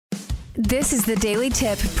This is the Daily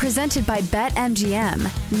Tip presented by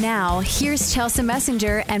BetMGM. Now, here's Chelsea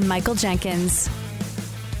Messenger and Michael Jenkins.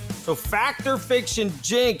 So fact or fiction,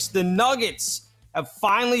 Jinx, the Nuggets have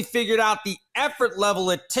finally figured out the effort level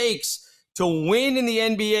it takes to win in the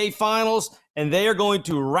NBA Finals, and they are going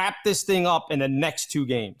to wrap this thing up in the next 2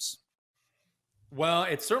 games. Well,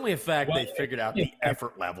 it's certainly a fact they figured out the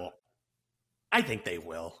effort level. I think they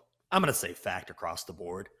will. I'm going to say fact across the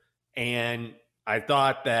board. And I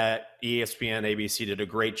thought that ESPN, ABC did a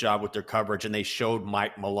great job with their coverage, and they showed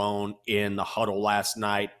Mike Malone in the huddle last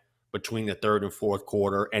night between the third and fourth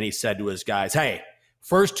quarter, and he said to his guys, hey,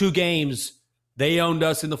 first 2 games, they owned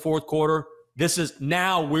us in the fourth quarter.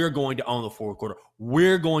 Now we're going to own the fourth quarter.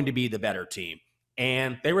 We're going to be the better team.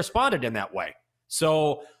 And they responded in that way.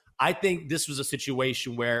 So I think this was a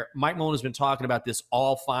situation where Mike Malone has been talking about this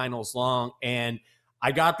all finals long, and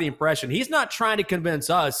I got the impression he's not trying to convince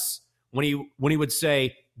us when he would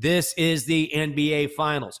say, this is the NBA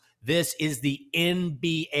Finals. This is the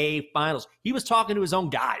NBA Finals. He was talking to his own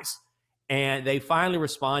guys, and they finally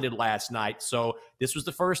responded last night. So this was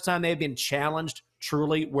the first time they've been challenged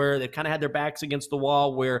truly, where they kind of had their backs against the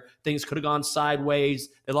wall, where things could have gone sideways.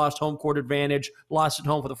 They lost home court advantage, lost at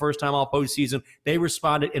home for the first time all postseason. They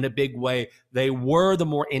responded in a big way. They were the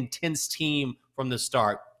more intense team from the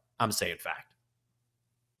start. I'm saying fact.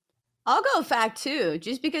 I'll go fact too,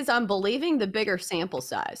 just because I'm believing the bigger sample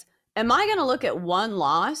size. Am I going to look at one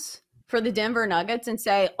loss for the Denver Nuggets and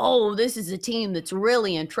say, oh, this is a team that's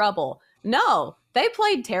really in trouble? No, they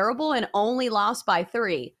played terrible and only lost by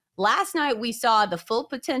 3. Last night, we saw the full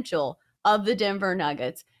potential of the Denver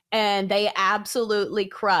Nuggets, and they absolutely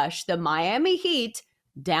crushed the Miami Heat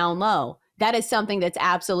down low. That is something that's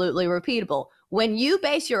absolutely repeatable. When you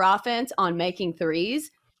base your offense on making threes,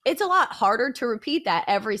 it's a lot harder to repeat that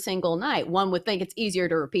every single night. One would think it's easier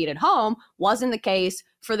to repeat at home. Wasn't the case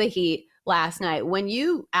for the Heat last night. When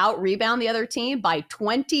you out-rebound the other team by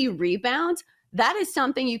 20 rebounds, that is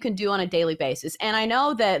something you can do on a daily basis. And I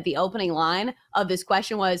know that the opening line of this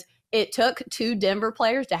question was, it took 2 Denver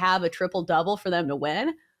players to have a triple-double for them to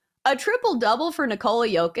win. A triple-double for Nikola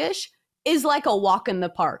Jokic is like a walk in the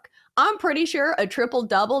park. I'm pretty sure a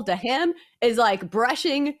triple-double to him is like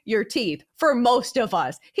brushing your teeth for most of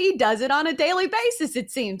us. He does it on a daily basis, it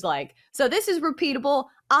seems like. So this is repeatable.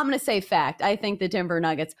 I'm going to say fact. I think the Denver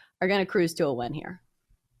Nuggets are going to cruise to a win here.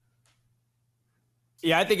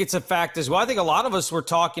 Yeah, I think it's a fact as well. I think a lot of us were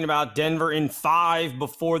talking about Denver in 5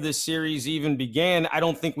 before this series even began. I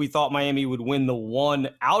don't think we thought Miami would win the 1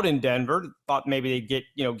 out in Denver. Thought maybe they'd get,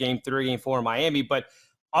 game 3, game 4 in Miami. But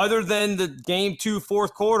other than the game 2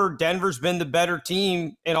 fourth quarter, Denver's been the better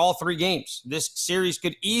team in all 3 games. This series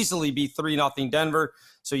could easily be 3-0 Denver.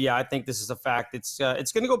 So, yeah, I think this is a fact. It's going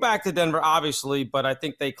to go back to Denver, obviously, but I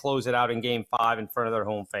think they close it out in game 5 in front of their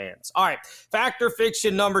home fans. All right, fact or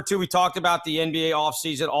fiction number 2. We talked about the NBA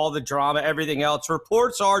offseason, all the drama, everything else.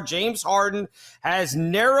 Reports are James Harden has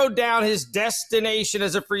narrowed down his destination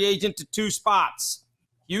as a free agent to 2 spots,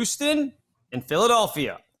 Houston and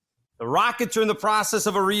Philadelphia. The Rockets are in the process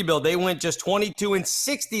of a rebuild. They went just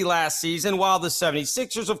 22-60 last season, while the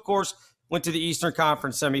 76ers, of course, went to the Eastern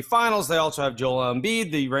Conference semifinals. They also have Joel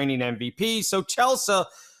Embiid, the reigning MVP. So, Chelsea,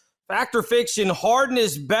 fact or fiction, Harden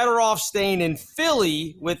is better off staying in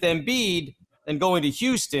Philly with Embiid than going to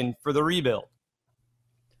Houston for the rebuild.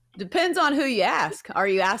 Depends on who you ask. Are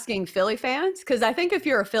you asking Philly fans? Because I think if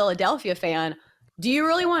you're a Philadelphia fan, do you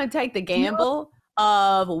really want to take the gamble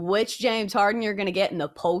of which James Harden you're going to get in the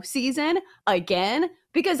postseason again?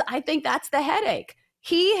 Because I think that's the headache.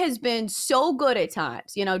 He has been so good at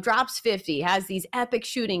times, drops 50, has these epic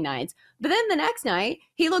shooting nights. But then the next night,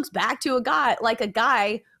 he looks back to a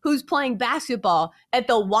guy who's playing basketball at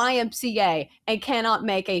the YMCA and cannot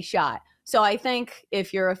make a shot. So I think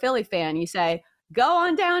if you're a Philly fan, you say, go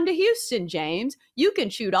on down to Houston, James. You can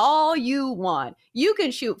shoot all you want. You can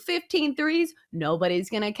shoot 15 threes. Nobody's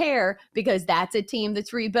going to care because that's a team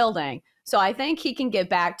that's rebuilding. So I think he can get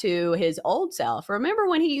back to his old self. Remember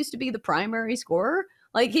when he used to be the primary scorer?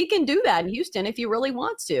 Like, he can do that in Houston if he really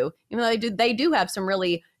wants to. Even though they do have some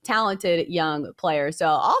really talented young players. So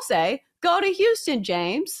I'll say, go to Houston,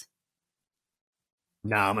 James.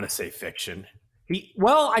 No, I'm going to say fiction.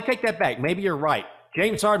 I take that back. Maybe you're right.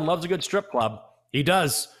 James Harden loves a good strip club. He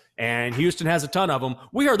does. And Houston has a ton of them.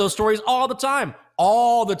 We heard those stories all the time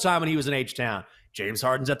when he was in H-Town. James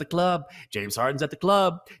Harden's at the club. James Harden's at the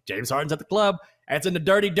club. James Harden's at the club. That's in the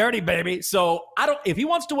dirty, dirty, baby. So if he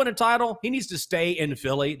wants to win a title, he needs to stay in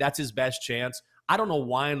Philly. That's his best chance. I don't know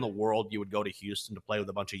why in the world you would go to Houston to play with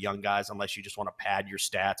a bunch of young guys unless you just want to pad your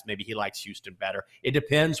stats. Maybe he likes Houston better. It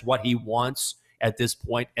depends what he wants at this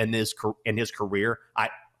point in his career.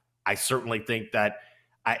 I certainly think that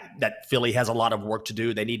Philly has a lot of work to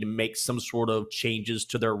do. They need to make some sort of changes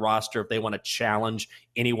to their roster if they want to challenge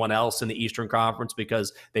anyone else in the Eastern Conference,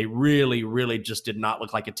 because they really, really just did not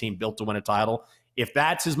look like a team built to win a title. If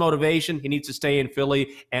that's his motivation, he needs to stay in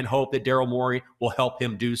Philly and hope that Daryl Morey will help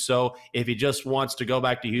him do so. If he just wants to go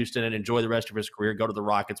back to Houston and enjoy the rest of his career, go to the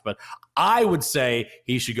Rockets. But I would say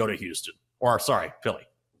he should go to Philly.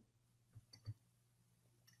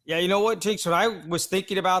 Yeah, you know what, Jinx, when I was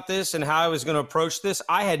thinking about this and how I was going to approach this,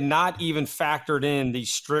 I had not even factored in the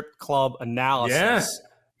strip club analysis. Yes,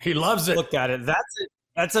 he loves it. Look at it.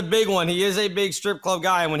 That's a big one. He is a big strip club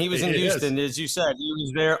guy. And when he was in Houston, as you said, he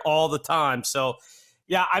was there all the time. So,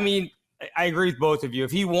 yeah, I mean, I agree with both of you.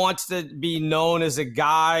 If he wants to be known as a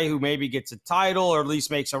guy who maybe gets a title or at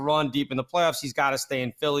least makes a run deep in the playoffs, he's got to stay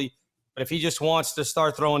in Philly. But if he just wants to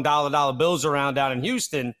start throwing dollar bills around down in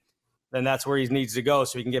Houston, then that's where he needs to go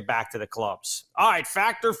so he can get back to the clubs. All right,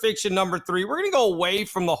 fact or fiction number 3. We're going to go away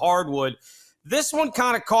from the hardwood. This one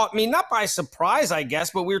kind of caught me, not by surprise, I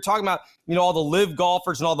guess, but we were talking about, all the live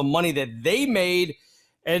golfers and all the money that they made.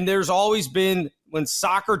 And there's always been, when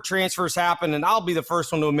soccer transfers happen, and I'll be the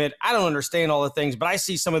first one to admit, I don't understand all the things, but I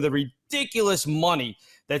see some of the ridiculous money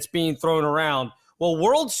that's being thrown around. Well,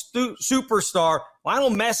 world superstar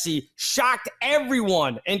Lionel Messi shocked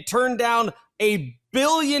everyone and turned down a $1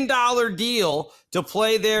 billion deal to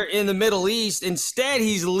play there in the Middle East. Instead,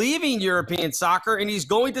 he's leaving European soccer and he's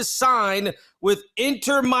going to sign with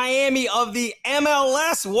Inter Miami of the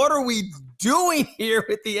MLS. What are we doing here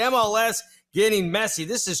with the MLS getting Messi?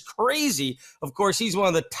 This is crazy. Of course, he's one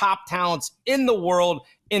of the top talents in the world,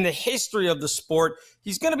 in the history of the sport.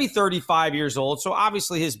 He's going to be 35 years old, so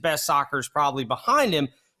obviously his best soccer is probably behind him.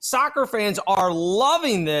 Soccer fans are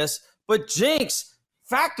loving this, but Jinx,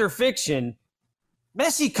 fact or fiction,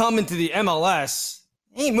 Messi coming to the MLS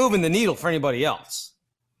ain't moving the needle for anybody else.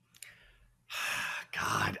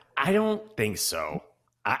 God, I don't think so.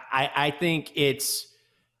 I think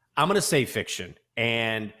I'm going to say fiction.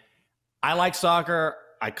 And I like soccer.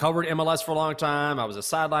 I covered MLS for a long time. I was a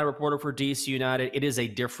sideline reporter for DC United. It is a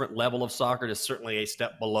different level of soccer. It is certainly a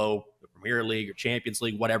step below the Premier League or Champions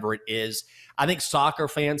League, whatever it is. I think soccer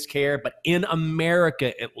fans care, but in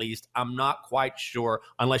America, at least, I'm not quite sure,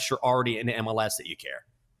 unless you're already in MLS, that you care.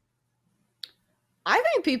 I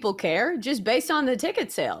think people care just based on the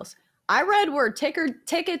ticket sales. I read where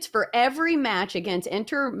tickets for every match against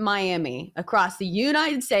Inter Miami across the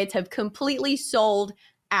United States have completely sold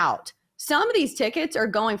out. Some of these tickets are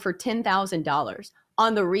going for $10,000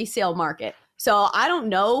 on the resale market. So I don't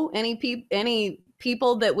know any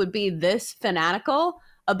people that would be this fanatical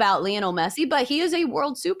about Lionel Messi, but he is a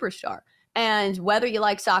world superstar. And whether you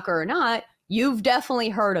like soccer or not, you've definitely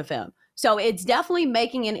heard of him. So it's definitely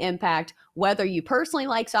making an impact, whether you personally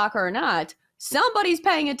like soccer or not. Somebody's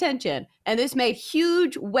paying attention. And this made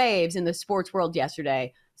huge waves in the sports world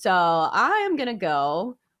yesterday. So I am going to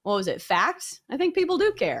go, what was it, facts? I think people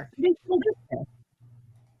do care.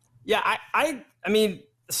 Yeah, I mean,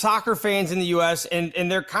 soccer fans in the U.S.,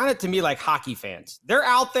 and they're kind of, to me, like hockey fans. They're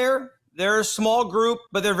out there. They're a small group,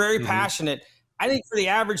 but they're very passionate. I think for the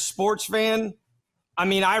average sports fan, I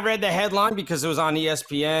mean, I read the headline because it was on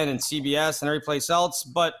ESPN and CBS and every place else,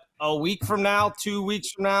 but a week from now, 2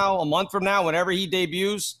 weeks from now, a month from now, whenever he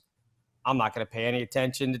debuts, I'm not going to pay any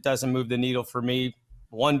attention. It doesn't move the needle for me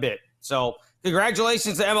one bit. So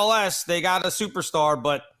congratulations to MLS. They got a superstar,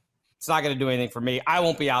 but it's not going to do anything for me. I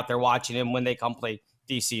won't be out there watching him when they come play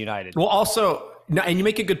DC United. Well, also, and you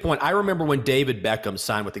make a good point. I remember when David Beckham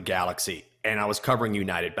signed with the Galaxy, and I was covering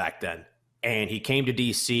United back then. And he came to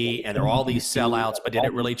DC, and there were all these sellouts, but did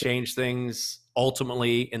it really change things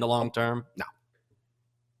ultimately in the long term? No.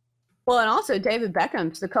 Well, and also David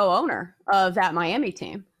Beckham's the co-owner of that Miami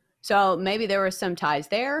team. So maybe there were some ties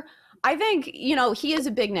there. I think, he is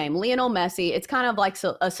a big name. Lionel Messi, it's kind of like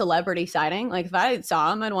a celebrity sighting. Like if I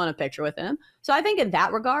saw him, I'd want a picture with him. So I think in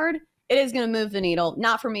that regard, it is going to move the needle.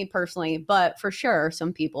 Not for me personally, but for sure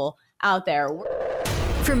some people out there.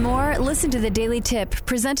 For more, listen to the Daily Tip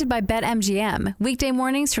presented by BetMGM. Weekday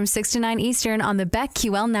mornings from 6 to 9 Eastern on the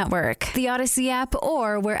BetQL network, the Odyssey app,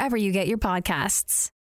 or wherever you get your podcasts.